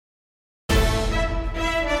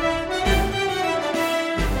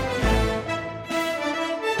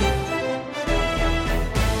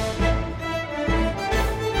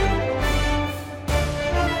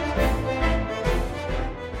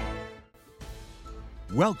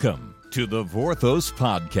Welcome to the Vorthos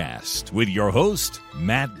Podcast with your host,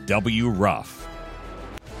 Matt W. Ruff.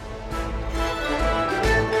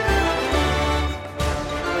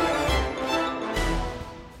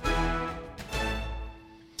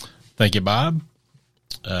 Thank you, Bob.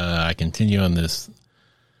 I continue on this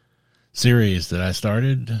series that I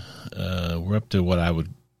started. We're up to what I would...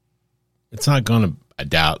 It's not going to... I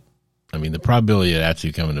doubt. I mean, the probability of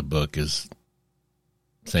actually coming to book is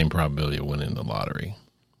the same probability of winning the lottery.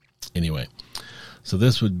 Anyway, so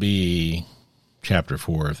this would be chapter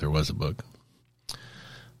 4 if there was a book.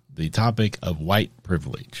 The topic of white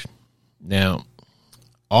privilege. Now,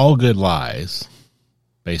 all good lies,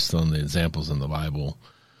 based on the examples in the Bible,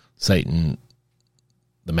 Satan,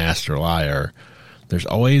 the master liar, there's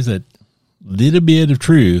always a little bit of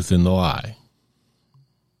truth in the lie.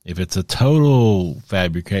 If it's a total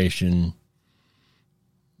fabrication,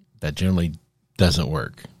 that generally doesn't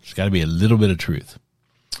work. There's got to be a little bit of truth.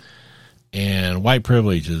 And white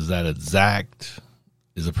privilege is a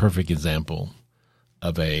perfect example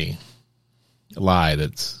of a lie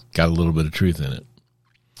that's got a little bit of truth in it.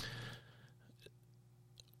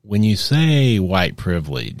 When you say white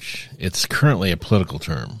privilege, it's currently a political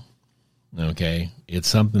term, okay? It's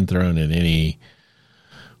something thrown at any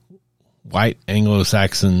white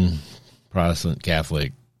Anglo-Saxon Protestant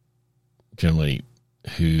Catholic, generally,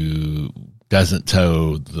 who doesn't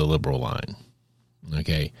toe the liberal line,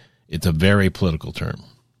 okay? It's a very political term.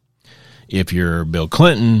 If you're Bill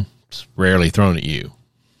Clinton, it's rarely thrown at you,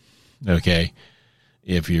 okay?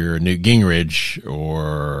 If you're Newt Gingrich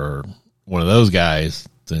or one of those guys,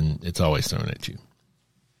 then it's always thrown at you.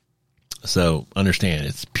 So understand,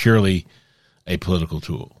 it's purely a political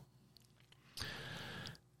tool.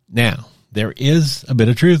 Now, there is a bit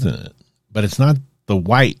of truth in it, but it's not the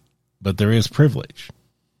white, but there is privilege.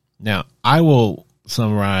 Now, I will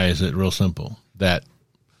summarize it real simple, that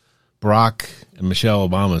Barack and Michelle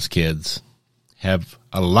Obama's kids have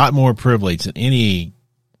a lot more privilege than any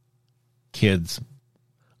kids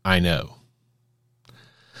I know,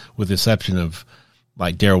 with the exception of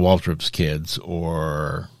like Darrell Waltrip's kids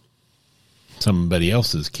or somebody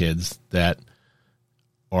else's kids that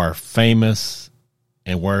are famous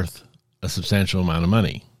and worth a substantial amount of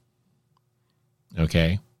money.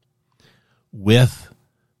 Okay? With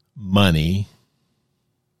money,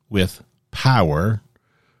 with power,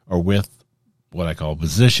 or with what I call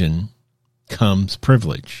position, comes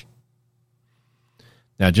privilege.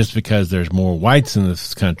 Now, just because there's more whites in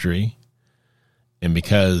this country, and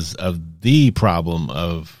because of the problem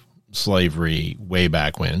of slavery way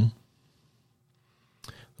back when,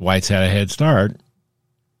 the whites had a head start,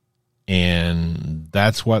 and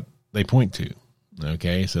that's what they point to.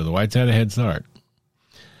 Okay, so the whites had a head start.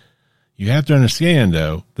 You have to understand,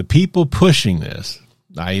 though, the people pushing this,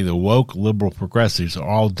 i.e. the woke liberal progressives, are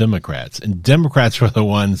all Democrats. And Democrats were the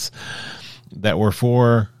ones that were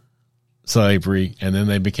for slavery, and then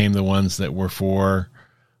they became the ones that were for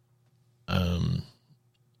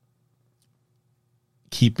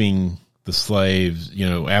keeping the slaves,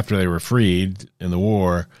 after they were freed in the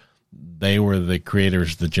war. They were the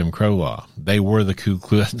creators of the Jim Crow law. They were the Ku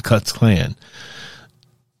Klux Klan.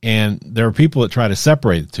 And there are people that try to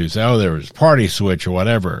separate the two, say, oh, there was party switch or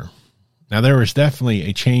whatever. Now, there was definitely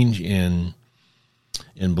a change in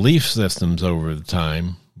belief systems over the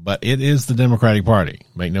time, but it is the Democratic Party.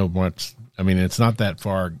 It's not that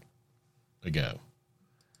far ago.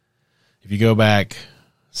 If you go back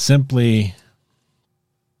simply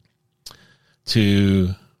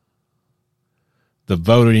to the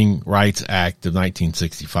Voting Rights Act of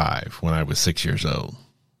 1965, when I was 6 years old,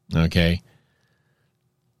 okay,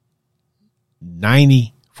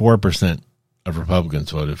 94% of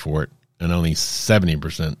Republicans voted for it, and only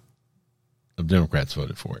 70% of Democrats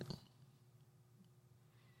voted for it.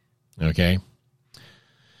 Okay?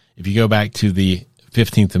 If you go back to the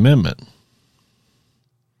 15th Amendment,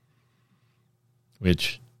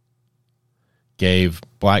 which gave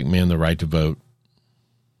black men the right to vote,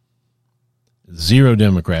 0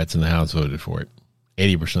 Democrats in the House voted for it.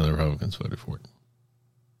 80% of the Republicans voted for it.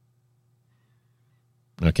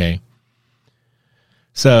 Okay?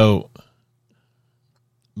 So,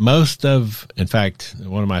 in fact,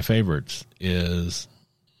 one of my favorites is,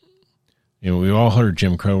 we all heard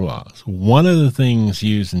Jim Crow laws. One of the things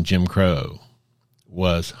used in Jim Crow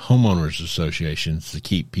was homeowners associations to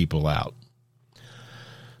keep people out.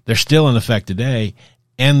 They're still in effect today,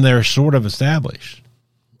 and they're sort of established.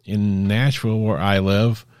 In Nashville, where I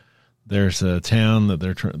live, there's a town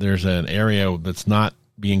there's an area that's not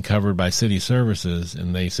being covered by city services,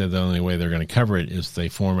 and they said the only way they're going to cover it is they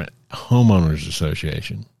form a homeowners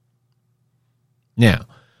association. Now,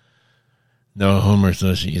 no homeowners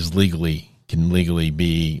association can legally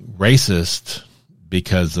be racist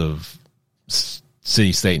because of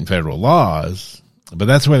city, state, and federal laws, but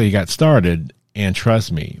that's where they got started. And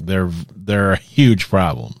trust me, they're a huge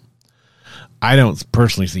problem. I don't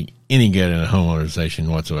personally see any good in a homeowners association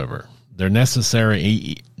whatsoever. They're necessary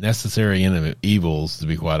evils, to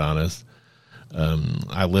be quite honest.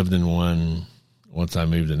 I lived in one once I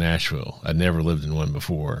moved to Nashville. I'd never lived in one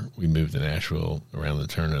before. We moved to Nashville around the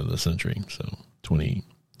turn of the century, so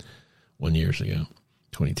 21 years ago,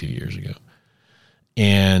 22 years ago.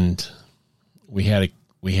 And we had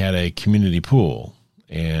a community pool,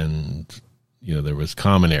 and there was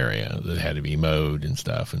common area that had to be mowed and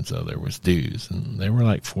stuff, and so there was dues, and they were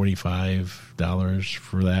like $45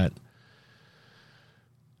 for that.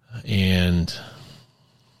 And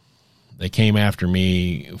they came after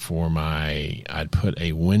me for I'd put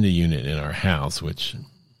a window unit in our house, which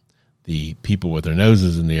the people with their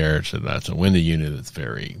noses in the air said that's a window unit that's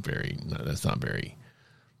that's not very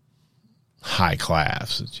high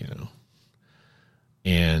class,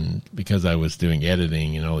 And because I was doing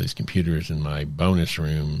editing and all these computers in my bonus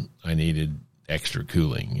room, I needed extra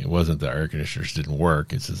cooling. It wasn't that air conditioners didn't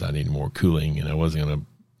work. It's just I needed more cooling, and I wasn't going to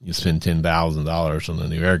spend $10,000 on the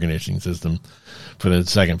new air conditioning system for the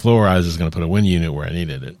second floor. I was just going to put a wind unit where I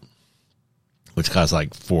needed it, which costs like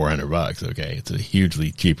 $400. Okay. It's a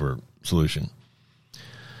hugely cheaper solution.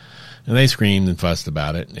 And they screamed and fussed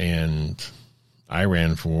about it, and I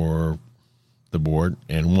ran for the board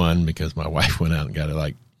and won because my wife went out and got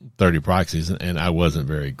like 30 proxies, and I wasn't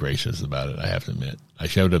very gracious about it, I have to admit. I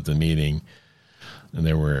showed up to the meeting, and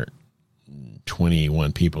there were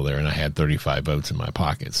 21 people there, and I had 35 votes in my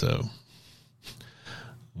pocket. So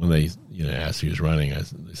when they asked who's running,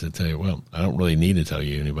 they said, "Tell you, well, I don't really need to tell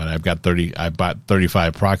you anybody. I bought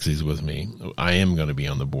 35 proxies with me. I am going to be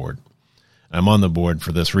on the board. I'm on the board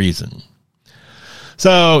for this reason."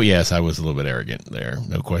 So yes, I was a little bit arrogant there,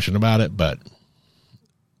 no question about it. But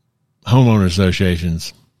homeowner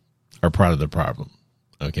associations are part of the problem.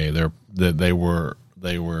 Okay, they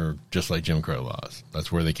were just like Jim Crow laws.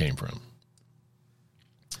 That's where they came from.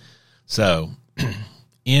 So,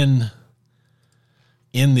 in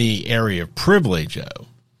the area of privilege,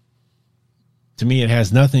 to me, it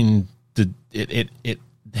has nothing to it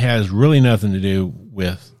has really nothing to do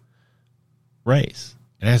with race.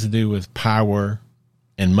 It has to do with power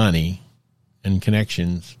and money and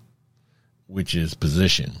connections, which is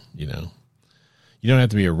position. You don't have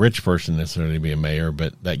to be a rich person necessarily to be a mayor,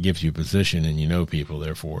 but that gives you position, and people.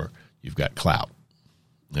 Therefore, you've got clout.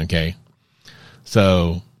 Okay,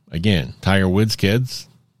 so. Again, Tiger Woods' kids,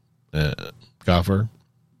 golfer,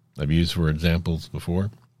 I've used for examples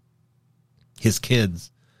before. His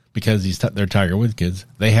kids, because they're Tiger Woods kids,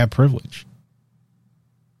 they have privilege.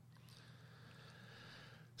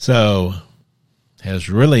 So, it has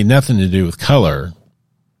really nothing to do with color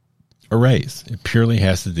or race. It purely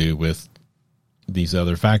has to do with these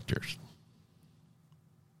other factors.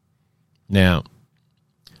 Now,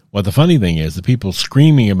 what the funny thing is, the people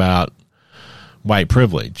screaming about white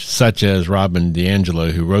privilege, such as Robin DiAngelo,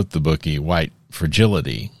 who wrote the bookie White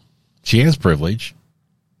Fragility, she has privilege,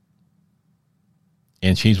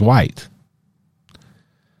 and she's white.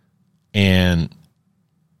 And,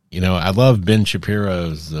 I love Ben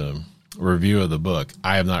Shapiro's review of the book.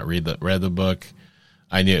 I have not read the book.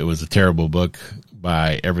 I knew it was a terrible book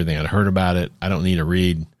by everything I'd heard about it. I don't need to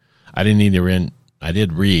read. I didn't need to read. I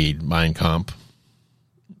did read Mein Kampf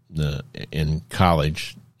in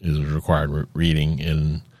college. It was required reading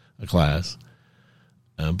in a class.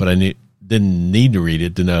 But I didn't need to read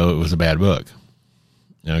it to know it was a bad book.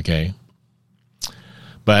 Okay.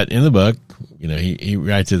 But in the book, he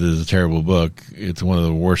writes it as a terrible book. It's one of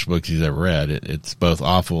the worst books he's ever read. It's both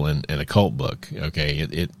awful and a cult book. Okay.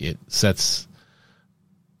 It sets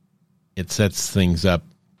things up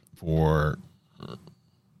for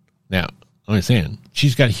now. Understand,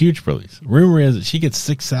 she's got huge privilege. Rumor is that she gets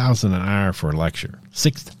 $6,000 an hour for a lecture.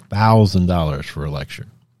 $6,000 for a lecture.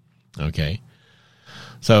 Okay.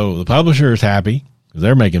 So the publisher is happy because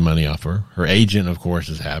they're making money off her. Her agent, of course,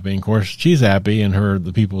 is happy. And of course, she's happy, and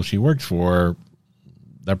the people she works for,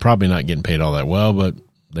 they're probably not getting paid all that well, but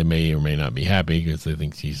they may or may not be happy because they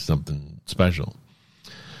think she's something special.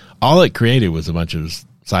 All it created was a bunch of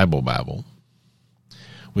psychobabble,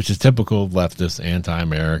 which is typical of leftist,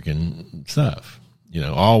 anti-American stuff.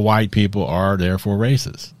 All white people are therefore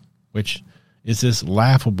racist, which is just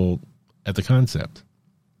laughable at the concept.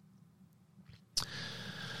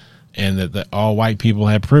 And that all white people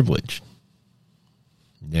have privilege.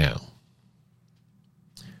 Now,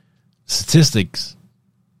 statistics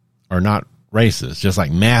are not racist, just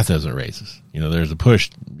like math isn't racist. There's a push,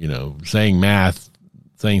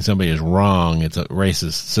 saying somebody is wrong, it's a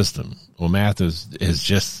racist system. Well, math is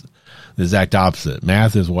just the exact opposite.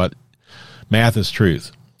 Math is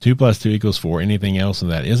truth. 2 + 2 = 4. Anything else than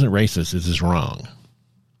that isn't racist, it's just wrong.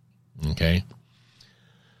 Okay?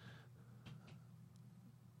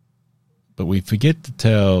 But we forget to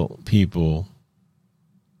tell people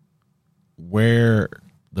where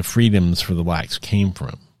the freedoms for the blacks came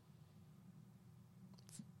from.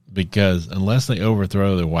 Because unless they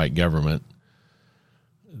overthrow the white government,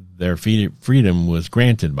 their freedom was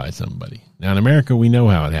granted by somebody. Now, in America, we know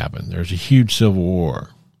how it happened. There's a huge civil war.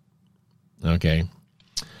 Okay?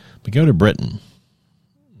 But go to Britain.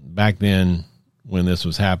 Back then, when this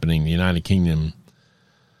was happening, the United Kingdom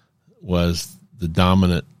was the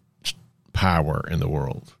dominant power in the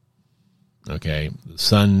world. Okay? The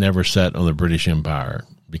sun never set on the British Empire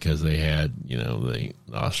because they had,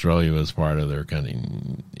 Australia was part of their country,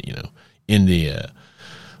 India,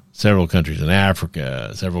 several countries in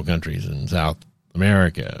Africa, several countries in South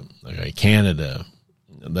America, okay, Canada.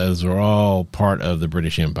 Those are all part of the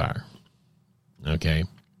British Empire. Okay?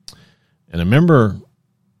 And a member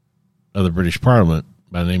of the British Parliament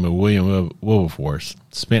by the name of William Wilberforce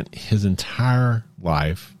spent his entire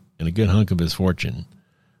life and a good hunk of his fortune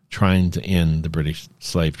trying to end the British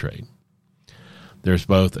slave trade. There's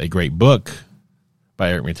both a great book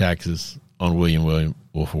by Eric Metaxas on William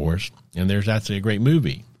Wilberforce, and there's actually a great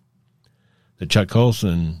movie that Chuck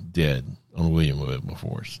Colson did on William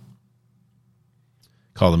Wilberforce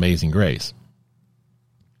called Amazing Grace.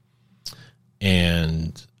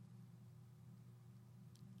 And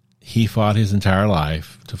he fought his entire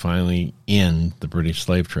life to finally end the British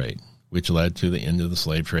slave trade, which led to the end of the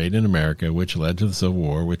slave trade in America, which led to the Civil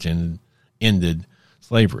War, which ended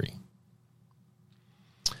slavery.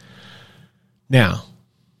 Now,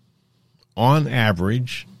 on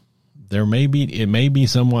average, it may be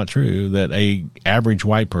somewhat true that a average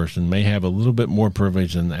white person may have a little bit more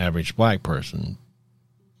privilege than the average black person,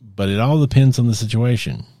 but it all depends on the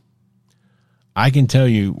situation. I can tell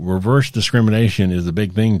you reverse discrimination is a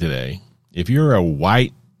big thing today. If you're a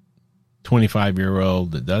white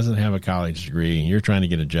 25-year-old that doesn't have a college degree and you're trying to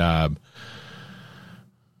get a job,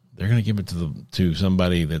 they're going to give it to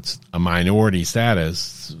somebody that's a minority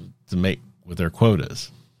status to make with their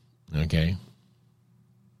quotas. Okay?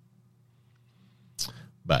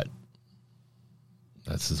 But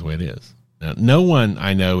that's just the way it is. Now, no one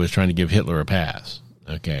I know is trying to give Hitler a pass.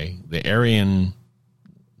 Okay? The Aryan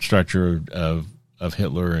structure of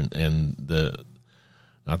Hitler and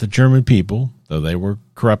not the German people, though they were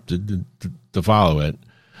corrupted to follow it.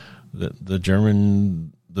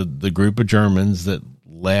 The group of Germans that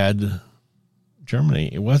led Germany.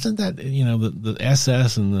 It wasn't that, the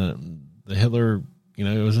SS and the Hitler,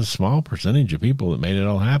 it was a small percentage of people that made it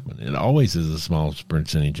all happen. It always is a small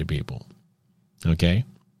percentage of people. Okay?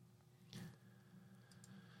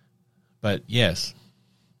 But yes,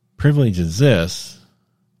 privilege exists,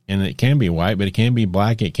 and it can be white, but it can be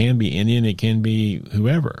black, it can be Indian, it can be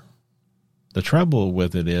whoever. The trouble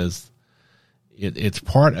with it is it's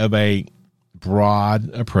part of a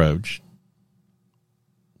broad approach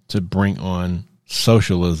to bring on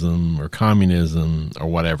socialism or communism or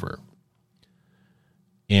whatever.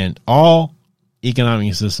 And all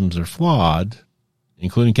economic systems are flawed,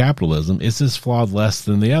 including capitalism. It's just flawed less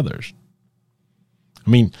than the others. I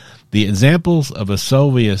mean, the examples of a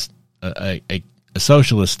socialist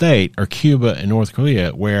state are Cuba and North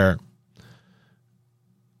Korea, where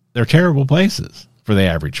they're terrible places for the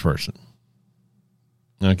average person.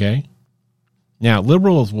 Okay? Now,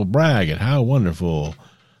 liberals will brag at how wonderful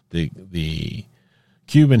the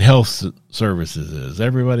Cuban health services is.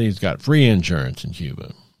 Everybody's got free insurance in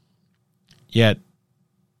Cuba. Yet,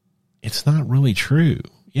 it's not really true.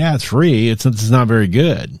 Yeah, it's free. It's not very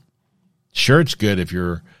good. Sure, it's good if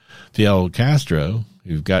you're Fidel Castro,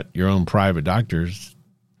 you've got your own private doctors,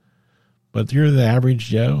 but you're the average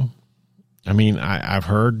Joe. I mean, I've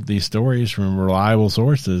heard these stories from reliable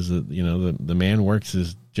sources that, the man works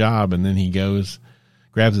his job and then he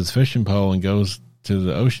grabs his fishing pole and goes to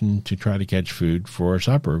the ocean to try to catch food for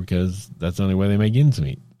supper because that's the only way they make ends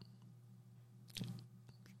meet.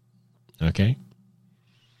 Okay?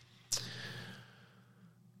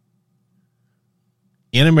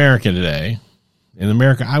 In America today, in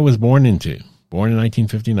America I was born in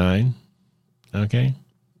 1959, okay?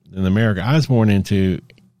 In America I was born into,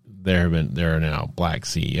 there are now black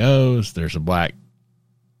CEOs, there's a black,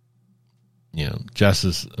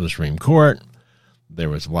 justice of the Supreme Court, there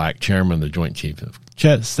was a black chairman of the Joint Chief of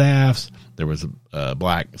Staffs, there was a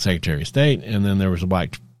black Secretary of State, and then there was a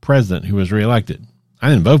black president who was reelected. I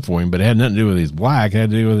didn't vote for him, but it had nothing to do with he's black. It had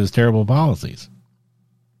to do with his terrible policies.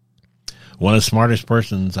 One of the smartest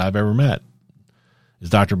persons I've ever met is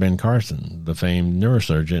Dr. Ben Carson, the famed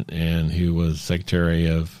neurosurgeon and who was Secretary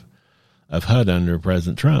of HUD under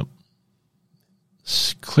President Trump.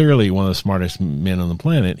 Clearly one of the smartest men on the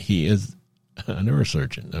planet. He is a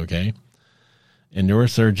neurosurgeon, okay? And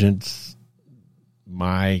neurosurgeons,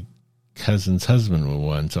 my cousin's husband was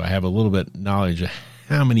one, so I have a little bit knowledge of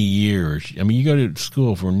how many years. I mean, you go to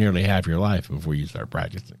school for nearly half your life before you start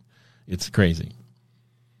practicing. It's crazy.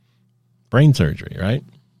 Brain surgery, right?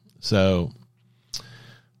 So,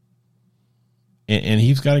 and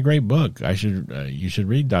he's got a great book. You should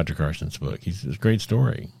read Dr. Carson's book. It's a great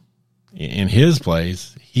story. In his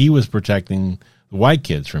place, he was protecting the white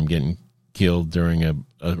kids from getting killed during a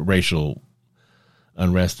racial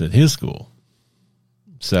unrest at his school.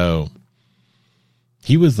 So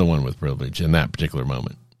he was the one with privilege in that particular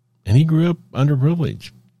moment. And he grew up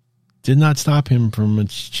underprivileged. Did not stop him from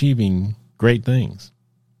achieving great things.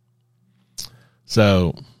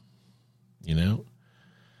 So,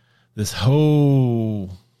 this whole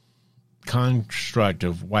construct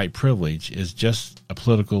of white privilege is just a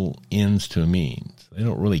political ends to a means. They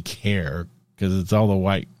don't really care because it's all the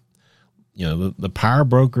white, the power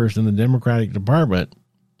brokers in the Democratic Department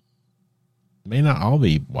may not all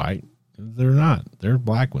be white. They're not. They're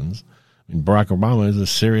black ones. I mean, Barack Obama is a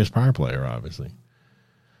serious power player, obviously.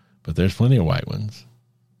 But there's plenty of white ones.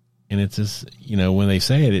 And it's just, when they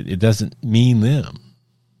say it doesn't mean them.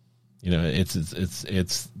 It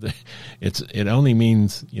only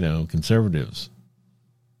means, conservatives.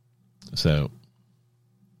 So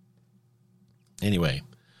anyway,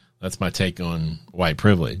 that's my take on white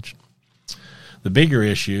privilege. The bigger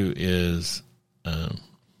issue is,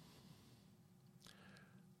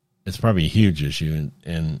 it's probably a huge issue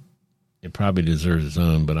and it probably deserves its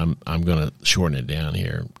own, but I'm going to shorten it down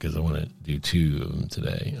here because I want to do two of them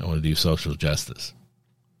today. I want to do social justice.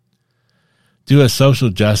 Do a social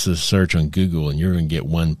justice search on Google and you're going to get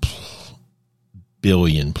 1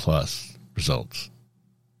 billion plus results.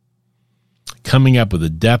 Coming up with a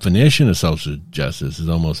definition of social justice is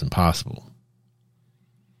almost impossible.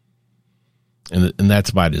 And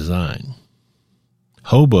that's by design.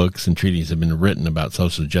 Whole books and treaties have been written about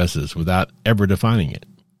social justice without ever defining it.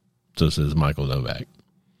 So says Michael Novak.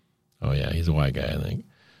 Oh, yeah, he's a white guy, I think.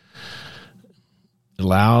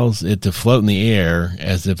 Allows it to float in the air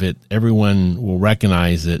as if everyone will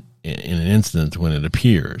recognize it in an instant when it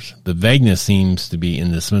appears. The vagueness seems to be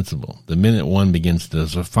indispensable. The minute one begins to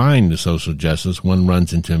define the social justice, one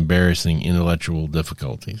runs into embarrassing intellectual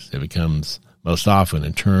difficulties. It becomes most often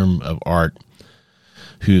a term of art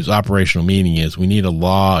whose operational meaning is we need a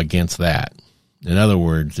law against that. In other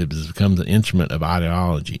words, it becomes an instrument of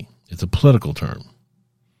ideology. It's a political term.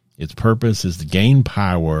 Its purpose is to gain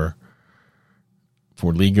power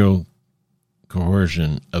for legal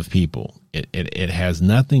coercion of people. It has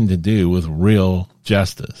nothing to do with real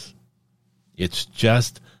justice. It's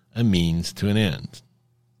just a means to an end.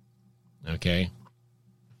 Okay?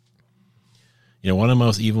 One of the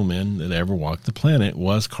most evil men that ever walked the planet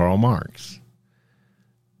was Karl Marx.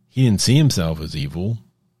 He didn't see himself as evil.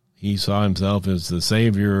 He saw himself as the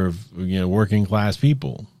savior of working class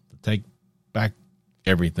people. To take back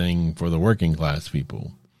everything for the working class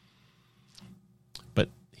people. But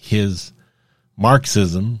his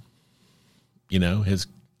Marxism, is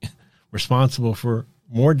responsible for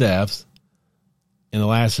more deaths in the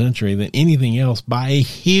last century than anything else by a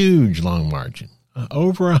huge long margin.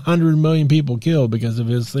 Over 100 million people killed because of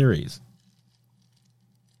his theories.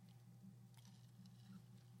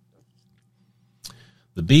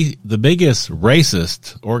 The biggest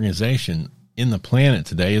racist organization in the planet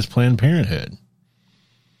today is Planned Parenthood.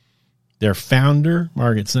 Their founder,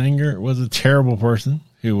 Margaret Sanger, was a terrible person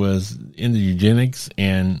who was into eugenics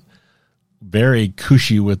and very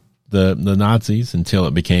cushy with the Nazis until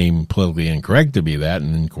it became politically incorrect to be that.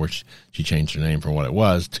 And then, of course, she changed her name from what it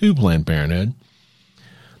was to Planned Parenthood.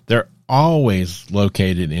 They're always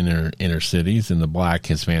located in inner cities in the black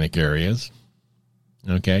Hispanic areas.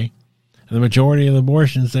 Okay. And the majority of the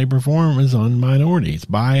abortions they perform is on minorities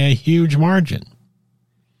by a huge margin.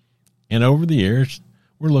 And over the years,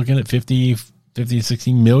 we're looking at 50,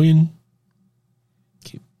 60 million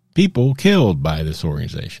people killed by this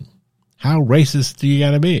organization. How racist do you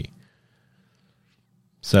got to be?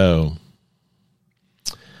 So,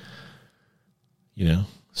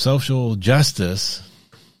 social justice,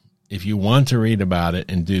 if you want to read about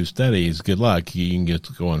it and do studies, good luck. You can get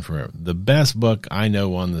going forever. The best book I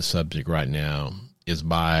know on the subject right now is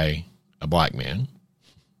by a black man,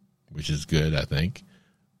 which is good, I think.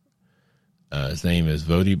 His name is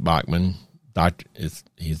Voddie Baucham, doctor.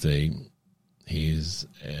 He's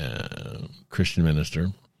a Christian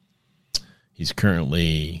minister. He's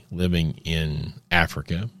currently living in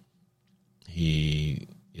Africa. He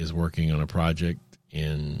is working on a project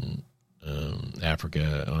in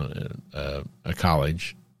Africa, on a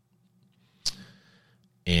college.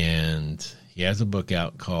 And he has a book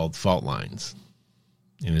out called Fault Lines.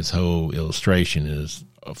 And his whole illustration is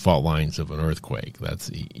fault lines of an earthquake.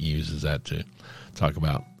 He uses that to talk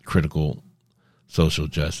about critical social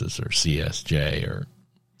justice, or CSJ,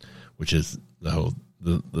 which is the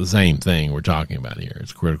same thing we're talking about here.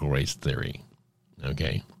 It's critical race theory.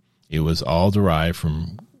 Okay. It was all derived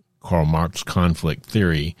from Karl Marx's conflict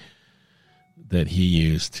theory that he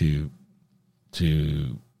used to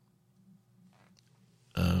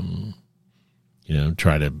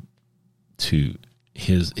try to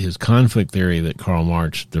his conflict theory that Karl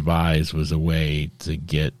Marx devised was a way to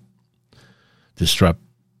disrupt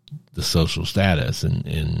the social status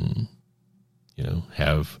and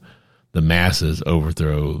have the masses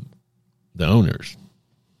overthrow the owners.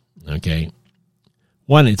 Okay.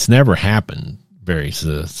 One, it's never happened very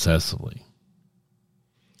successfully.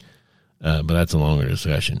 But that's a longer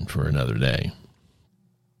discussion for another day.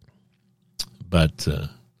 But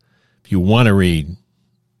if you want to read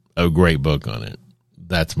a great book on it,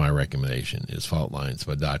 that's my recommendation, is Fault Lines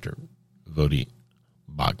by Dr. Voddie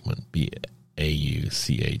Baucham, Baucham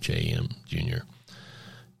Jr.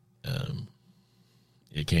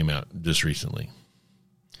 It came out just recently.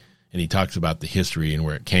 And he talks about the history and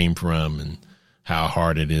where it came from and how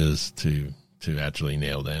hard it is to actually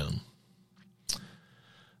nail down.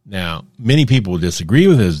 Now, many people disagree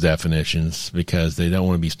with his definitions because they don't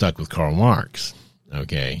want to be stuck with Karl Marx.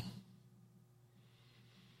 Okay.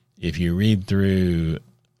 If you read through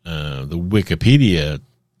the Wikipedia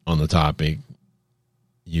on the topic,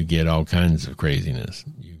 you get all kinds of craziness.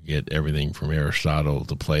 You get everything from Aristotle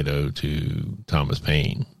to Plato to Thomas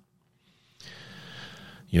Paine.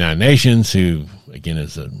 United Nations, who, again,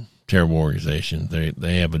 is a terrible organization,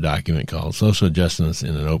 they have a document called Social Justice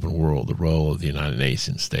in an Open World, the Role of the United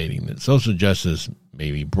Nations, stating that social justice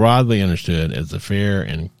may be broadly understood as the fair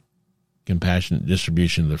and compassionate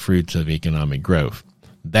distribution of the fruits of economic growth.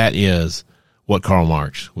 That is what Karl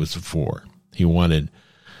Marx was for. He wanted,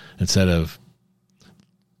 instead of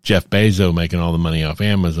Jeff Bezos making all the money off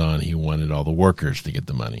Amazon, he wanted all the workers to get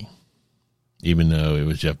the money, even though it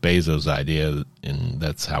was Jeff Bezos' idea, and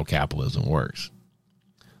that's how capitalism works.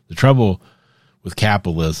 The trouble with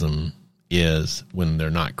capitalism is when they're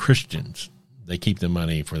not Christians, they keep the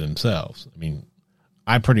money for themselves.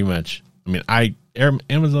 Amazon's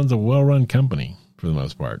a well-run company for the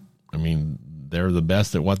most part. They're the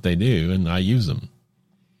best at what they do, and I use them.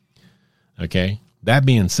 Okay. That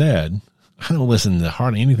being said, I don't listen to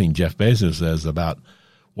hardly anything Jeff Bezos says about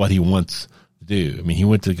what he wants to do. He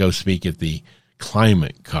went to go speak at the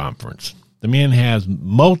climate conference. The man has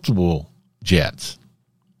multiple jets.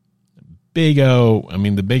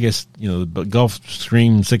 The biggest, the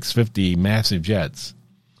Gulfstream 650 massive jets.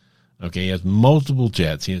 Okay, he has multiple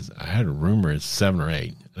jets. I had a rumor it's 7 or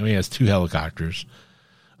 8. He has 2 helicopters,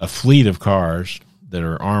 a fleet of cars that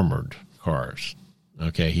are armored cars.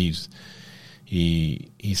 Okay, he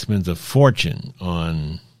spends a fortune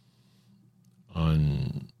on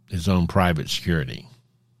his own private security.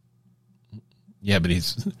 Yeah, but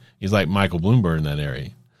he's like Michael Bloomberg in that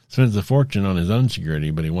area. Spends a fortune on his own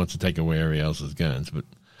security, but he wants to take away everybody else's guns. But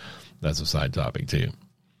that's a side topic too.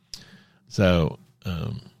 So,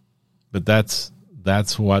 but that's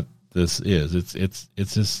what this is. It's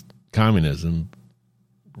just communism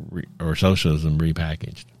or socialism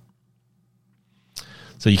repackaged.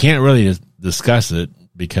 So you can't really discuss it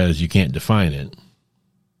because you can't define it. And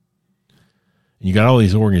you got all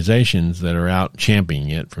these organizations that are out championing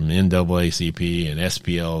it, from the NAACP and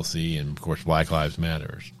SPLC and, of course, Black Lives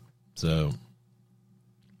Matter. So,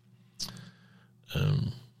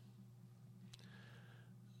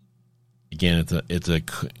 again,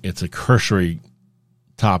 it's a cursory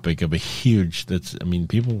topic of a huge.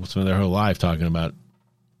 People spend their whole life talking about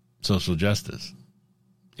social justice.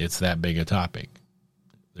 It's that big a topic.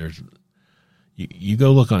 You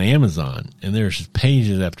go look on Amazon, and there's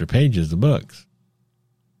pages after pages of books.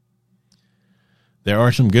 There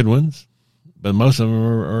are some good ones, but most of them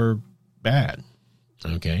are bad.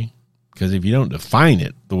 Okay. Because if you don't define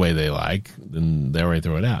it the way they like, then they already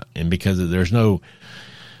throw it out. And because there's no,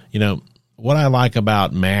 what I like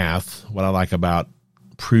about math, what I like about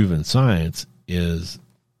proven science is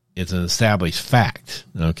it's an established fact.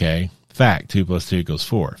 Okay. Fact, 2 + 2 =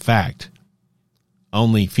 4. Fact,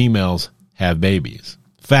 only females have babies.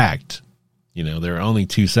 Fact, there are only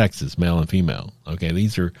 2 sexes, male and female. Okay.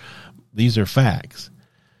 These are these are facts.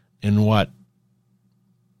 And what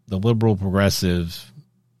the liberal, progressive,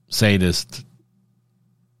 sadist,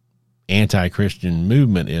 anti-Christian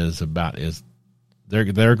movement is about is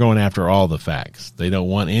they're going after all the facts. They don't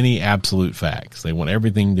want any absolute facts. They want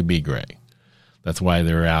everything to be gray. That's why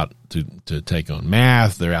they're out to take on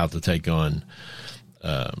math. They're out to take on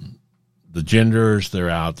the genders. They're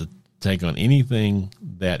out to take on anything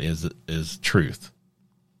that is truth.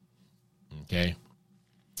 Okay?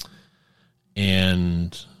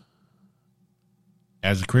 And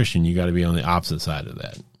as a Christian, you got to be on the opposite side of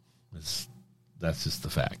that. That's just the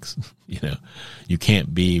facts. You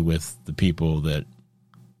can't be with the people that,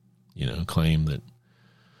 claim that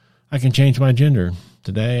I can change my gender.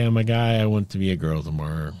 Today I'm a guy, I want to be a girl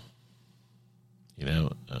tomorrow.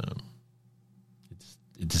 It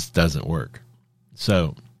just doesn't work.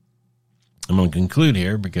 So I'm going to conclude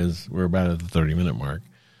here because we're about at the 30-minute mark.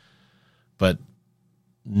 But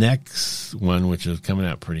next one, which is coming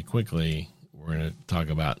out pretty quickly, we're going to talk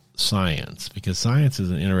about science, because science is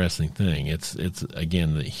an interesting thing. It's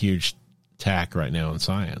again, the huge attack right now on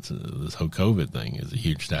science. This whole COVID thing is a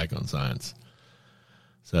huge attack on science.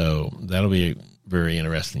 So that'll be a very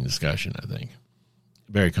interesting discussion, I think.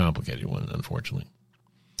 Very complicated one, unfortunately.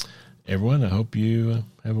 Everyone, I hope you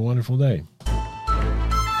have a wonderful day.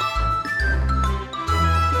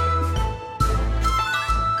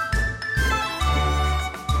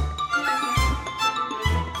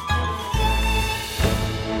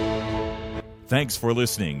 Thanks for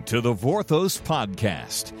listening to the Vorthos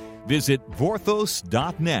Podcast. Visit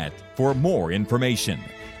vorthos.net for more information.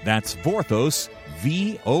 That's Vorthos,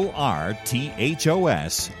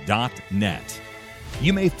 VORTHOS.net.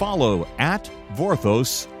 You may follow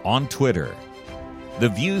 @Vorthos on Twitter. The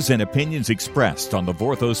views and opinions expressed on the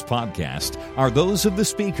Vorthos Podcast are those of the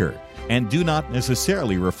speaker and do not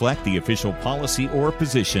necessarily reflect the official policy or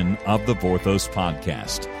position of the Vorthos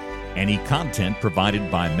Podcast. Any content provided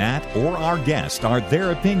by Matt or our guest are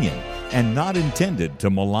their opinion and not intended to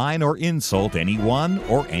malign or insult anyone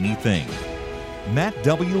or anything. Matt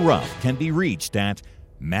W. Ruff can be reached at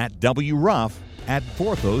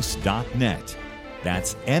mattwruff@vorthos.net.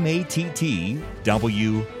 That's MATTWRUFF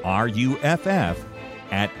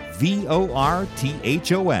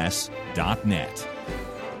 @VORTHOS.net.